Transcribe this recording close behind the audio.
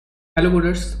Hello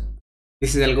coders,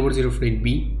 this is Algorithm 048B.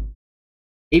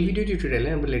 এই video টিউটোরিয়ালে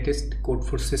আমরা latest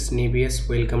Codeforces Nebius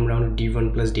welcome round D1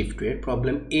 plus D2 এর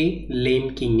problem A lame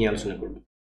king নিয়ে আলোচনা করব।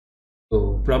 তো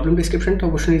প্রবলেম ডেসক্রিপশনটা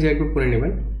অবশ্যই নিজে একবার পড়ে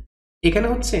নেবেন। এখানে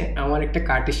হচ্ছে আমার একটা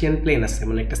কার্টেসিয়ান প্লেন আছে,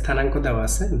 মানে একটা স্থানাঙ্ক দেওয়া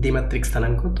আছে, দ্বিমাত্রিক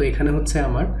স্থানাঙ্ক। তো এখানে হচ্ছে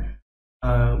আমার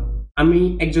আমি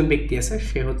একজন ব্যক্তি আছে,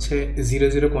 সে হচ্ছে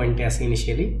 0 পয়েন্টে আছে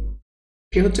ইনিশিয়ালি।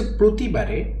 সে হচ্ছে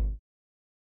প্রতিবারে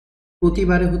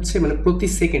হচ্ছে মানে প্রতি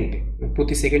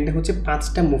সেকেন্ডে হচ্ছে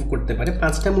 5টা মুভ করতে পারে।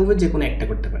 5টা মুভে যে কোনো একটা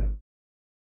করতে পারে।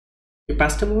 এই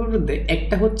 5টা মুভের মধ্যে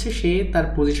একটা হচ্ছে সে তার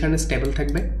পজিশনে স্টেবল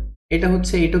থাকবে। এটাও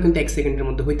কিন্তু 1 সেকেন্ডের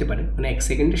মধ্যে হইতে পারে, মানে 1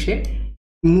 সেকেন্ডে সে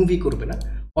মুভই করবে না।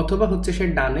 অথবা হচ্ছে সে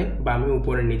ডানে বামে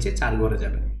উপরে নিচে 4 ঘরে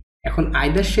যাবে। এখন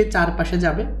আইদার সে 4 পাশে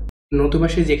যাবে, নতুবা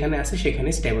সে যেখানে আছে সেখানে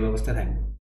স্টেবল অবস্থায় থাকবে।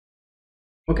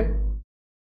 ওকে,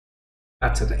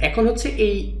 আচ্ছা। তো এখন হচ্ছে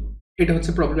এটা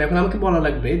হচ্ছে প্রবলেম। এখন আমাকে বলা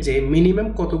লাগবে যে মিনিমাম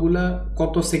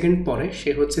কত সেকেন্ড পরে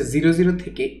সে হচ্ছে 0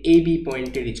 থেকে এ বি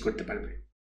পয়েন্টে রিচ করতে পারবে।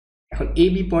 এখন এ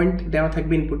বি পয়েন্ট দেওয়া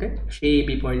থাকবে ইনপুটে, সেই এ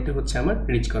বি পয়েন্টে হচ্ছে আমার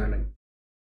রিচ করা লাগবে।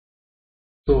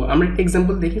 তো আমরা একটা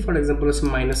এক্সাম্পল দেখি। ফর এক্সাম্পল হচ্ছে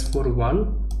 -4 1।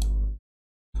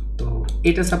 তো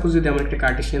এটা সাপোজ যদি আমার একটা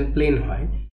কার্টেসিয়ান প্লেন হয়,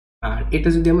 আর এটা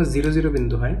যদি আমার 0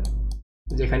 বিন্দু হয়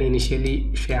যেখানে ইনিশিয়ালি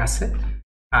সে আছে,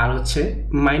 আর হচ্ছে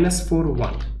 -4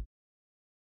 1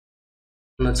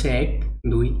 হচ্ছে 1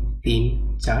 2 3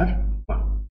 4 1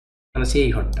 মানে হচ্ছে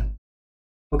এই ঘরটা।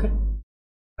 ওকে,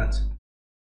 আচ্ছা।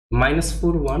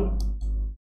 -4 1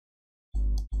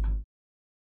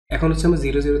 এখন হচ্ছে আমার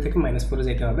 0 থেকে -4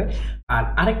 যেতে হবে। আর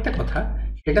আরেকটা কথা,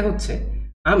 সেটা হচ্ছে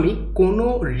আমি কোনো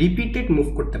রিপিটেড মুভ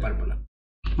করতে পারবো না।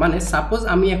 মানে সাপোজ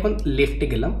আমি এখন লেফটে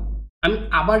গেলাম, আমি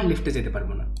আবার লেফটে যেতে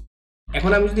পারবো না।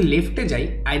 এখন আমি যদি লেফটে যাই,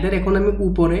 আইদার এখন আমি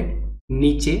উপরে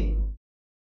নিচে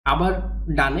আবার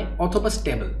ডানে অথবা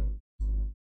স্টেবল,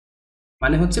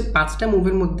 মানে হচ্ছে 5টা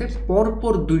মুভের মধ্যে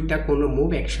পরপর 2টা কোনো মুভ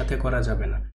একসাথে করা যাবে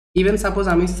না। ইভেন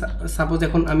সাপোজ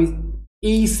এখন আমি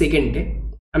এই সেকেন্ডে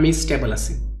আমি স্টেবল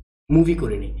আছি, মুভই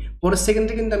করিনি, পরের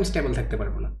সেকেন্ডে কিন্তু আমি স্টেবল থাকতে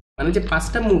পারবো না। মানে যে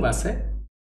 5টা মুভ আছে,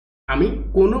 আমি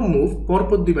কোনো মুভ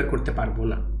পরপর 2বার করতে পারবো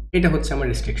না। এটা হচ্ছে আমার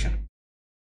রেস্ট্রিকশন।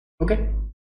 ওকে,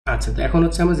 আচ্ছা। তো এখন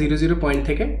হচ্ছে আমার 0 পয়েন্ট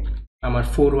থেকে আমার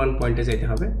 4 1 পয়েন্টে যেতে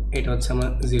হবে। এটা হচ্ছে আমার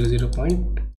 0 পয়েন্ট।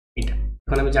 এটা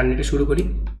এখন আমি জার্নিটা শুরু করি।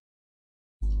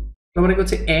 তোমার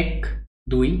হচ্ছে 1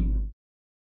 2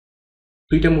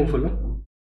 2টা মুভ হলো,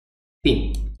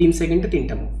 3 সেকেন্ডে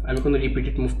 3টা মুভ, আমি কোনো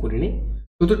রিপিটেড মুভ করিনি।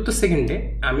 চতুর্থ সেকেন্ডে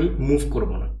আমি মুভ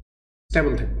করব না,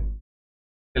 স্টেবল থাকবো।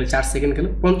 তাহলে 4 সেকেন্ড গেল,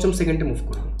 পঞ্চম সেকেন্ডে মুভ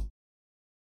করব,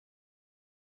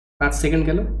 5 সেকেন্ড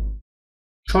গেল,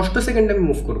 ষষ্ঠ সেকেন্ডে আমি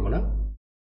মুভ করব না,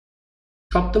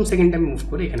 সপ্তম সেকেন্ডে আমি মুভ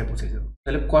করে এখানে পৌঁছে যাব।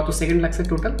 তাহলে কত সেকেন্ড লাগছে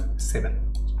টোটাল? 7।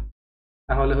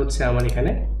 তাহলে হচ্ছে আমার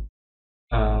এখানে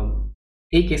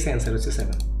এই কেসে অ্যান্সার হচ্ছে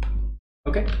 7।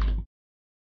 ওকে,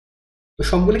 তো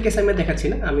সবগুলো কেস আমি দেখাচ্ছি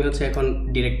না, আমি হচ্ছে এখন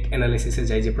ডিরেক্ট অ্যানালাইসিসে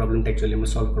যাই যে প্রবলেমটা অ্যাকচুয়ালি আমরা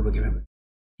সলভ করবো কিভাবে।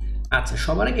 আচ্ছা,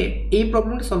 সবার আগে এই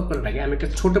প্রবলেমটা সলভ করার আগে আমি একটা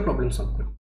ছোট প্রবলেম সলভ করি।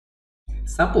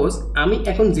 সাপোজ আমি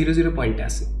এখন 0 পয়েন্টে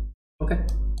আছি। ওকে,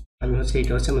 আমি হচ্ছে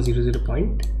এইটা হচ্ছে আমার 0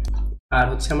 পয়েন্ট, আর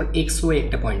হচ্ছে আমার এক্স ওয়াই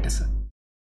একটা পয়েন্ট আছে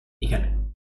এখানে।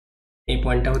 এই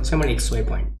পয়েন্টটা হচ্ছে আমার এক্স ওয়াই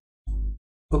পয়েন্ট।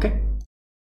 ওকে,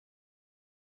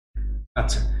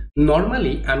 আচ্ছা।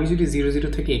 নর্মালি আমি যদি 0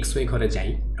 থেকে এক্স ওয়াই ঘরে যাই,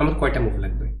 আমার কয়টা মুভ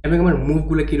লাগবে এবং আমার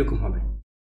মুভগুলো কিরকম হবে?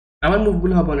 আমার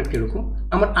মুভগুলো হবে অনেকটা এরকম।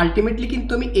 আমার আলটিমেটলি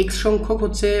কিন্তু আমি এক্স সংখ্যক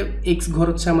হচ্ছে এক্স ঘর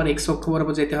হচ্ছে আমার এক্স অক্ষ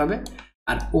বরাবর যেতে হবে,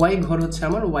 আর ওয়াই ঘর হচ্ছে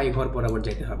আমার ওয়াই ঘর বরাবর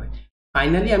যেতে হবে।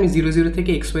 ফাইনালি আমি 0 থেকে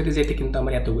এক্স ওয়াইতে যেতে কিন্তু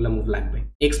আমার এতগুলো মুভ লাগবে,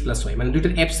 এক্স প্লাস ওয়াই, মানে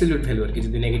দুইটার অ্যাবসলিউট ভ্যালু আর কি।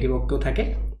 যদি নেগেটিভ অক্ষও থাকে,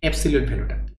 অ্যাবসলিউট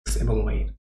ভ্যালুটা এক্স এবং ওয়াই এর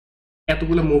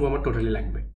এতগুলো মুভ আমার টোটালি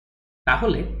লাগবে।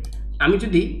 তাহলে আমি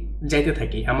যদি যাইতে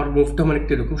থাকি, আমার মুভটা আমার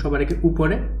একটু এরকম, সবার আগে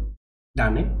উপরে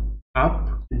ডানে, up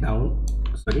down,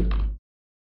 sorry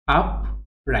up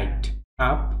right,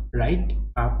 up right,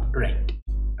 up right.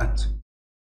 আচ্ছা,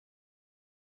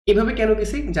 এভাবে কেন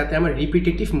গেছি? যাতে আমার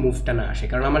রিপিটেটিভ মুভটা না আসে,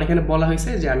 কারণ আমার এখানে বলা হয়েছে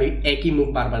যে আমি একই মুভ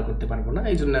বারবার করতে পারবো না,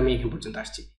 এই জন্য আমি এখান পর্যন্ত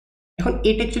আসছি। এখন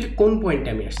এটা অ্যাকচুয়ালি কোন পয়েন্টে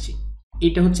আমি আসছি?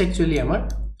 এটা হচ্ছে অ্যাকচুয়ালি আমার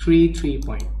 3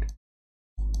 পয়েন্ট।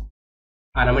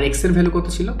 আর আমার এক্স এর ভ্যালু কত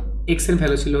ছিল? এক্স এর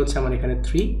ভ্যালু ছিল হচ্ছে আমার এখানে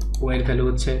 3, ওয়াই এর ভ্যালু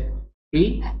হচ্ছে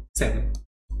 3 7।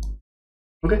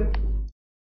 ওকে,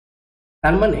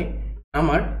 তার মানে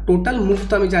আমার টোটাল মুভ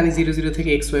তো আমি জানি 0 থেকে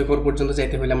এক্স ওয়াই ঘর পর্যন্ত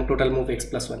যাইতে হলে আমার টোটাল মুভ এক্স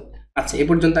প্লাস 1। আচ্ছা, এ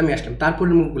পর্যন্ত আমি আসলাম।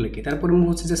 তারপরের মুভগুলো কি? তারপরের মুভ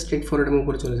হচ্ছে যে স্ট্রেট ফরওয়ার্ড মুভ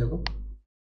করে চলে যাবো।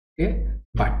 ওকে,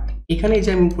 বাট এখানে যে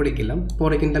আমি উপরে গেলাম,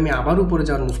 পরে কিন্তু আমি আবার উপরে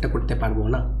যাওয়ার মুভটা করতে পারবো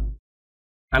না।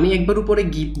 আমি একবার উপরে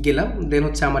গেলাম, দেন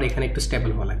হচ্ছে আমার এখানে একটু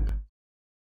স্টেবল হওয়া লাগবে,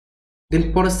 দেন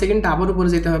পরের সেকেন্ড আবার উপরে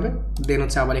যেতে হবে, দেন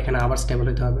হচ্ছে আবার এখানে আবার স্টেবল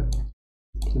হতে হবে,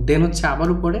 দেন হচ্ছে আবার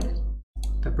উপরে,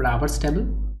 তারপরে আবার স্টেবল,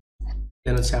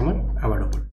 দেন হচ্ছে আমার আবার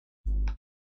উপরে।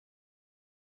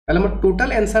 তাহলে আমার টোটাল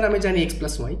অ্যান্সার আমি জানি এক্স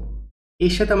প্লাস ওয়াই,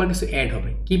 এর সাথে আমার কিছু অ্যাড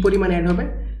হবে। কি পরিমাণ অ্যাড হবে?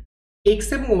 এক্স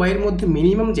এবং ওয়াই এর মধ্যে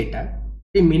মিনিমাম যেটা,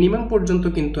 এই মিনিমাম পর্যন্ত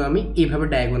কিন্তু আমি এইভাবে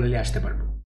ডায়াগোনালি আসতে পারবো।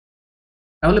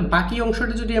 তাহলে বাকি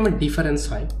অংশটা যদি আমার ডিফারেন্স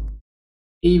হয়,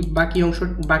 এই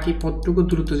বাকি পদটুকু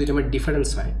দ্রুত যদি আমার ডিফারেন্স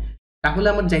হয়, তাহলে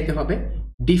আমার যাইতে হবে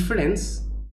ডিফারেন্স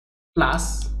প্লাস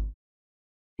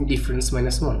ডিফারেন্স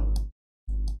মাইনাস 1।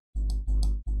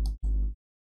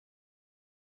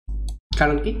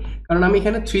 কারণ কি? কারণ আমি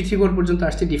এখানে 3 3 4 পর্যন্ত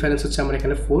আসছি, ডিফারেন্স হচ্ছে আমার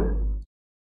এখানে 4,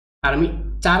 আর আমি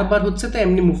 4 বার হচ্ছে তো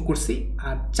এমনি মুভ করছি,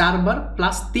 আর 4 বার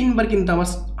প্লাস 3 বার কিন্তু আমার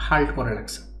হাল্ট করে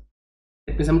লাগছে।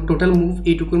 দ্যাট মিনস আমার টোটাল মুভ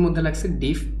এইটুকুর মধ্যে লাগছে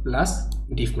ডিফ প্লাস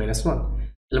ডিফ মাইনাস 1।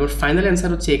 তাহলে আমার ফাইনাল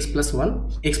অ্যান্সার হচ্ছে x plus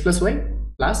Y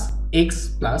plus x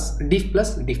plus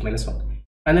ডিফ minus 1।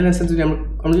 Final answer যদি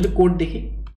আমরা যদি কোড দেখি,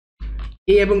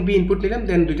 এ এবং বি ইনপুট নিলাম,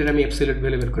 দেন দুইটার আমি অ্যাবসলিউট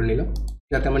ভ্যালু বের করে নিলাম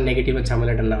যাতে আমার নেগেটিভের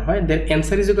ঝামেলাটা না হয়। দেন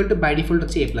answer is equal to by default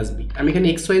হচ্ছে এ প্লাস বি। আমি এখানে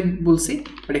এক্স ওয়াই বলছি,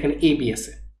 বাট এখানে এ বি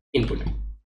আছে ইনপুটে।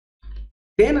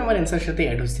 দেন আমার অ্যান্সারের সাথে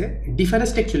অ্যাড হচ্ছে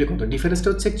ডিফারেন্সটা অ্যাকচুয়ালি কত। ডিফারেন্সটা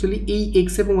হচ্ছে অ্যাকচুয়ালি এই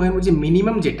এক্স এবং ওয়াই এর মধ্যে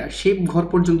মিনিমাম যেটা, সেই ঘর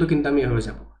পর্যন্ত কিন্তু আমি এভাবে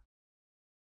যাব।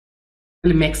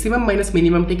 তাহলে ম্যাক্সিমাম মাইনাস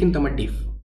মিনিমামটাই কিন্তু আমার ডিফ।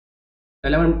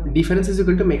 তাহলে আমার difference is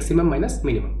equal to maximum minus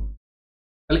minimum.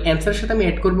 তাহলে অ্যান্সারের সাথে আমি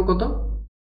অ্যাড করবো কত?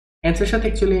 অ্যান্সারের সাথে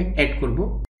অ্যাকচুয়ালি অ্যাড করবো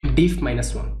ডিফ মাইনাস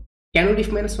 1। কেন ডিফ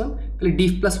মাইনাস 1? তাহলে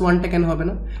ডিফ প্লাস 1টা কেন হবে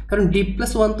না? কারণ ডিফ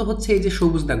প্লাস 1 তো হচ্ছে এই যে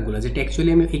সবুজ দাগগুলো, যেটা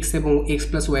অ্যাকচুয়ালি আমি এক্স এবং এক্স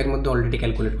প্লাস ওয়াই এর মধ্যে অলরেডি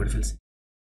ক্যালকুলেট করে ফেলছি।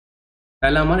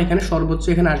 তাহলে আমার এখানে সর্বোচ্চ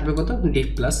এখানে আসবে কত? ডিফ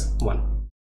প্লাস 1।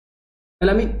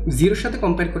 তাহলে আমি জিরোর সাথে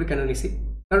কম্পেয়ার করে কেন নিছি?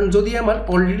 কারণ যদি আমার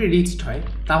অলরেডি রিচড হয়,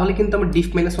 তাহলে কিন্তু আমার ডিফ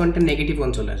মাইনাস 1টা নেগেটিভ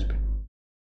 1 চলে আসবে।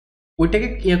 ওইটাকে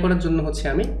ক্লিয়ার করার জন্য হচ্ছে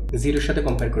আমি জিরোর সাথে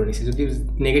কম্পেয়ার করে নিছি। যদি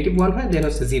নেগেটিভ 1 হয়, দেন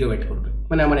হচ্ছে 0 অ্যাড করবে,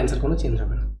 মানে আমার অ্যান্সার কোনো চেঞ্জ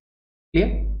হবে না।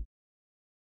 ক্লিয়ার?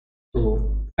 তো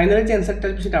ফাইনালি যে অ্যান্সারটা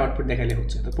আসবে সেটা আউটপুট দেখালে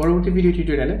হচ্ছে। তো পরবর্তী ভিডিও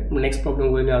টিউটোরিয়ালে নেক্সট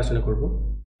প্রবলেমগুলো নিয়ে আলোচনা করবো।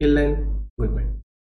 Till then, good bye.